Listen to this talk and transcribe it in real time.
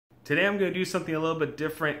Today I'm going to do something a little bit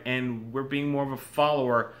different, and we're being more of a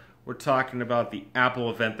follower. We're talking about the Apple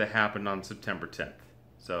event that happened on September 10th.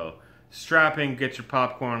 So strap in, get your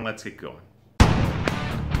popcorn, let's get going.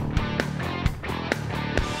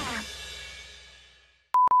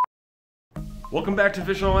 Welcome back to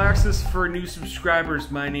Visual Access. For new subscribers,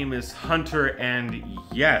 my name is Hunter, and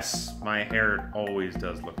yes, my hair always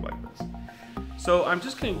does look like this. So I'm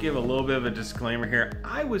just going to give a little bit of a disclaimer here.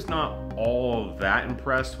 I was not all that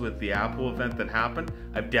impressed with the Apple event that happened.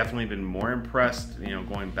 I've definitely been more impressed,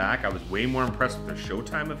 going back. I was way more impressed with the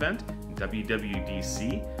Showtime event,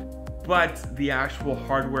 WWDC. But the actual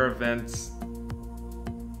hardware events,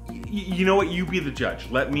 you know what? You be the judge.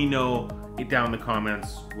 Let me know down in the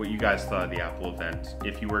comments what you guys thought of the Apple event.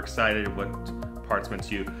 If you were excited, what parts meant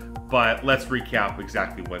to you. But let's recap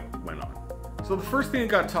exactly what went on. So the first thing that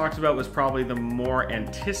got talked about was probably the more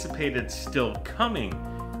anticipated, still coming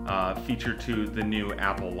feature to the new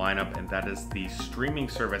Apple lineup, and that is the streaming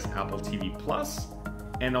service Apple TV Plus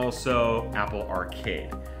and also Apple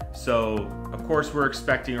Arcade. So of course we're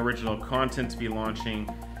expecting original content to be launching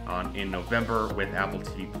in November with Apple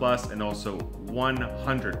TV Plus, and also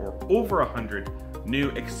 100 or over 100 new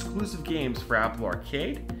exclusive games for Apple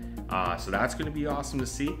Arcade. So that's going to be awesome to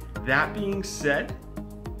see. That being said,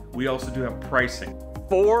 we also do have pricing.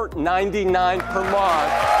 $4.99 per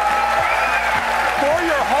month for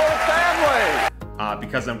your whole family.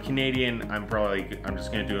 Because I'm Canadian, I'm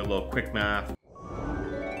just going to do a little quick math.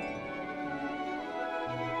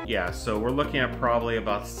 Yeah, so we're looking at probably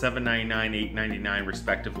about $7.99, $8.99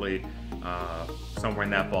 respectively, somewhere in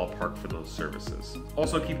that ballpark for those services.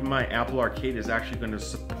 Also keep in mind, Apple Arcade is actually going to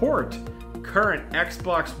support current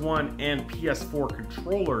Xbox One and PS4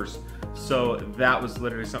 controllers. So that was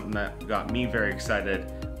literally something that got me very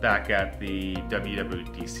excited back at the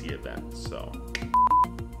WWDC event. So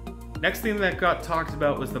next thing that got talked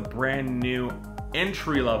about was the brand new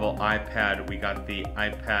entry-level iPad. We got the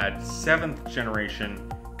iPad 7th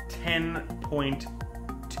generation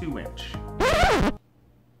 10.2 inch.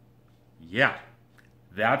 Yeah,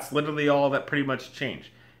 that's literally all that pretty much changed.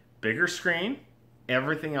 Bigger screen,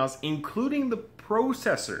 everything else, including the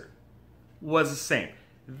processor, was the same.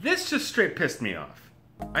 This just straight pissed me off.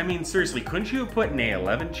 I mean, seriously, couldn't you have put an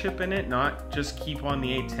A11 chip in it, not just keep on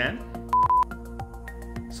the A10?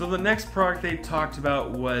 So the next product they talked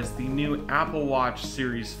about was the new Apple Watch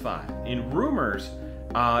Series 5. In rumors,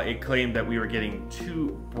 it claimed that we were getting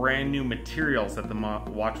two brand new materials that the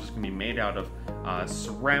watch was going to be made out of,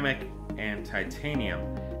 ceramic and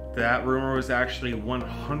titanium. That rumor was actually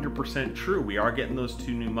 100% true. We are getting those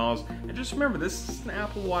two new models. And just remember, this is an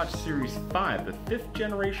Apple Watch Series 5, the 5th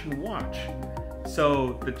generation watch.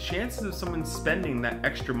 So the chances of someone spending that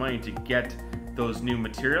extra money to get those new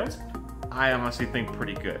materials, I honestly think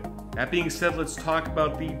pretty good. That being said, let's talk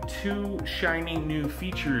about the two shining new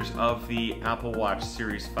features of the Apple Watch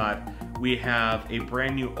Series 5. We have a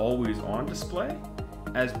brand new always-on display,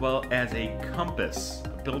 as well as a compass, a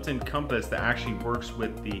built-in compass that actually works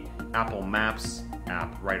with the Apple Maps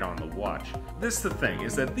app right on the watch. This is the thing,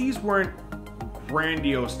 is that these weren't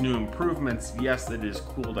grandiose new improvements. Yes, it is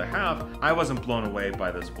cool to have. I wasn't blown away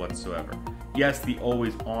by this whatsoever. Yes, the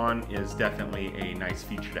always-on is definitely a nice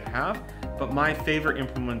feature to have, but my favorite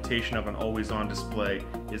implementation of an always-on display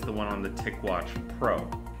is the one on the TicWatch Pro.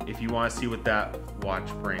 If you want to see what that watch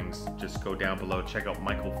brings, just go down below, check out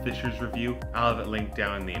Michael Fisher's review. I'll have it linked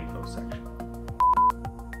down in the info section.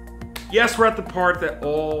 Yes, we're at the part that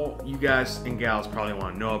all you guys and gals probably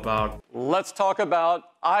want to know about. Let's talk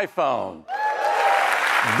about iPhone.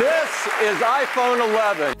 This is iPhone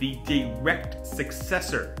 11. The direct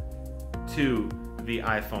successor to the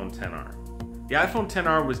iPhone XR. The iPhone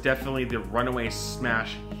XR was definitely the runaway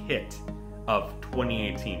smash hit of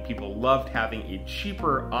 2018. People loved having a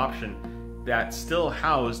cheaper option that still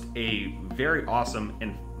housed a very awesome,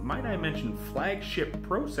 and might I mention, flagship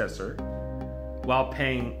processor while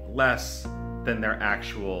paying less than their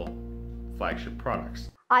actual flagship products.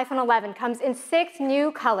 iPhone 11 comes in 6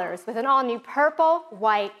 new colors with an all-new purple,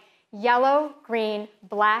 white, yellow, green,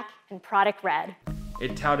 black, and product red.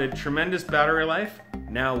 It touted tremendous battery life,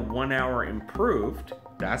 now 1 hour improved.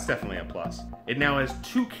 That's definitely a plus. It now has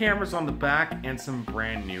 2 cameras on the back and some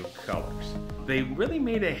brand new colors. They really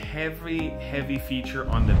made a heavy feature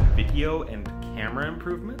on the video and camera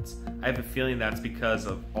improvements. I have a feeling that's because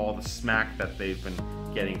of all the smack that they've been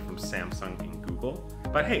getting from Samsung and Google.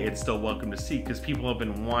 But hey, it's still welcome to see because people have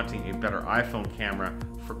been wanting a better iPhone camera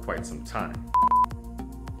for quite some time.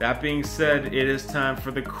 That being said, it is time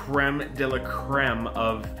for the creme de la creme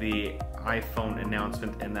of the iPhone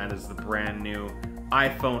announcement, and that is the brand new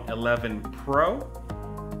iPhone 11 Pro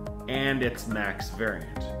and its Max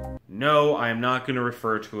variant. No, I am not going to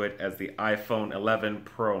refer to it as the iPhone 11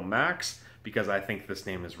 Pro Max because I think this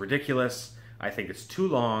name is ridiculous. I think it's too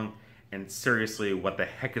long, and seriously, what the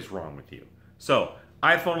heck is wrong with you? So,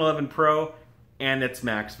 iPhone 11 Pro and its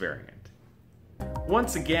Max variant.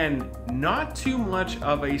 Once again, not too much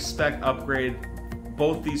of a spec upgrade.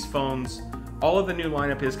 Both these phones, all of the new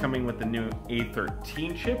lineup is coming with the new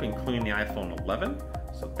A13 chip, including the iPhone 11.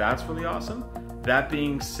 So that's really awesome. That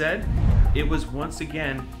being said, it was once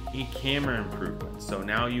again a camera improvement. So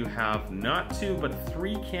now you have not 2, but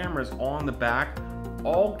 3 cameras on the back,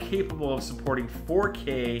 all capable of supporting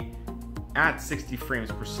 4K at 60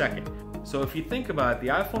 frames per second. So if you think about it, the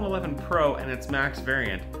iPhone 11 Pro and its Max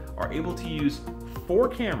variant are able to use 4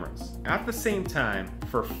 cameras at the same time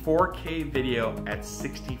for 4K video at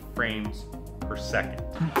 60 frames per second.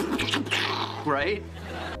 Right?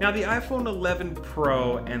 Now the iPhone 11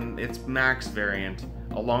 Pro and its Max variant,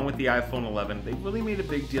 along with the iPhone 11, they really made a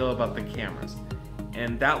big deal about the cameras.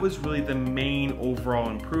 And that was really the main overall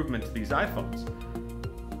improvement to these iPhones.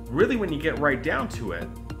 Really, when you get right down to it,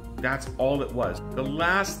 that's all it was. The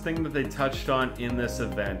last thing that they touched on in this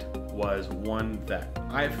event was one that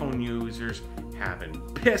iPhone users have been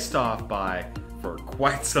pissed off by for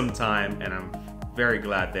quite some time, and I'm very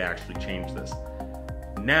glad they actually changed this.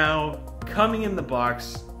 Now, coming in the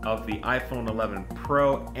box of the iPhone 11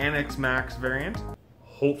 Pro and its Max variant,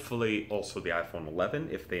 hopefully also the iPhone 11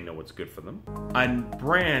 if they know what's good for them, a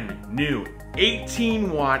brand new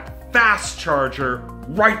 18-watt fast charger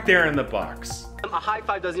right there in the box. A high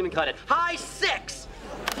 5 doesn't even cut it. High 6!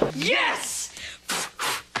 Yes!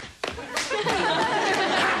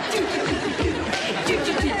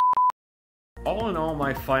 All in all,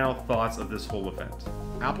 my final thoughts of this whole event.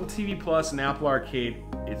 Apple TV Plus and Apple Arcade,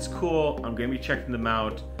 it's cool. I'm going to be checking them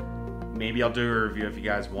out. Maybe I'll do a review if you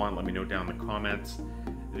guys want. Let me know down in the comments.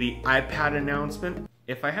 The iPad announcement,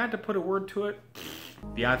 if I had to put a word to it,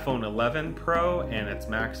 the iPhone 11 Pro and its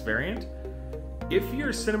Max variant. If you're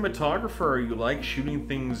a cinematographer or you like shooting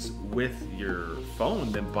things with your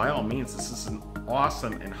phone, then by all means, this is an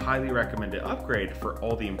awesome and highly recommended upgrade for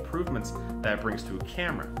all the improvements that it brings to a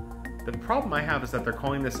camera. The problem I have is that they're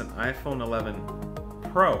calling this an iPhone 11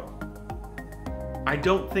 Pro. I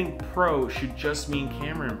don't think Pro should just mean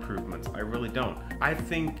camera improvements. I really don't. I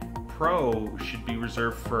think Pro should be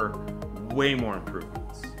reserved for way more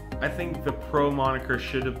improvements. I think the Pro moniker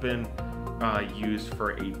should have been used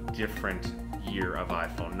for a different year of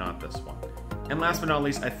iPhone, not this one. And last but not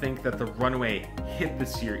least, I think that the runaway hit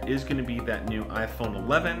this year is going to be that new iPhone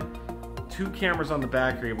 11. 2 cameras on the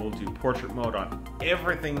back, you're able to do portrait mode on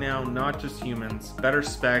everything now, not just humans. Better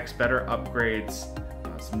specs, better upgrades,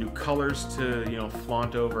 some new colors to,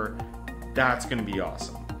 flaunt over. That's going to be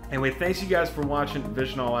awesome. Anyway, thanks you guys for watching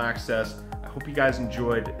Vision All Access. I hope you guys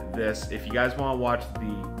enjoyed this. If you guys want to watch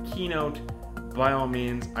the keynote, by all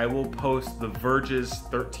means, I will post the Verge's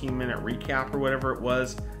 13-minute recap or whatever it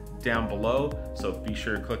was down below, so be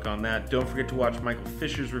sure to click on that. Don't forget to watch Michael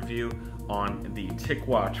Fisher's review on the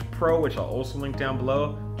TicWatch Pro, which I'll also link down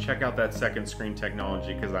below. Check out that second screen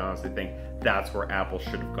technology because I honestly think that's where Apple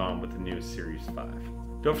should have gone with the new Series 5.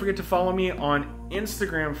 Don't forget to follow me on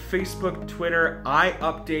Instagram, Facebook, Twitter. I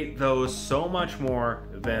update those so much more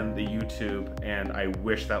than the YouTube, and I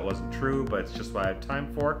wish that wasn't true, but it's just what I have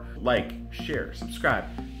time for. Like, share, subscribe.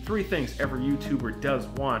 3 things every YouTuber does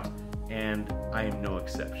want, and I am no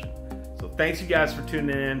exception. So thanks you guys for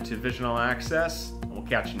tuning in to Vision All Access, and we'll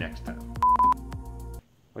catch you next time.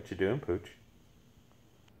 What you doing, Pooch?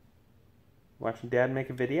 Watching Dad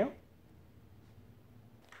make a video?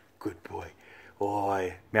 Good boy. Oh,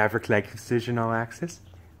 Maverick likes Vision All Access?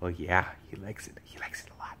 Oh yeah, he likes it. He likes it.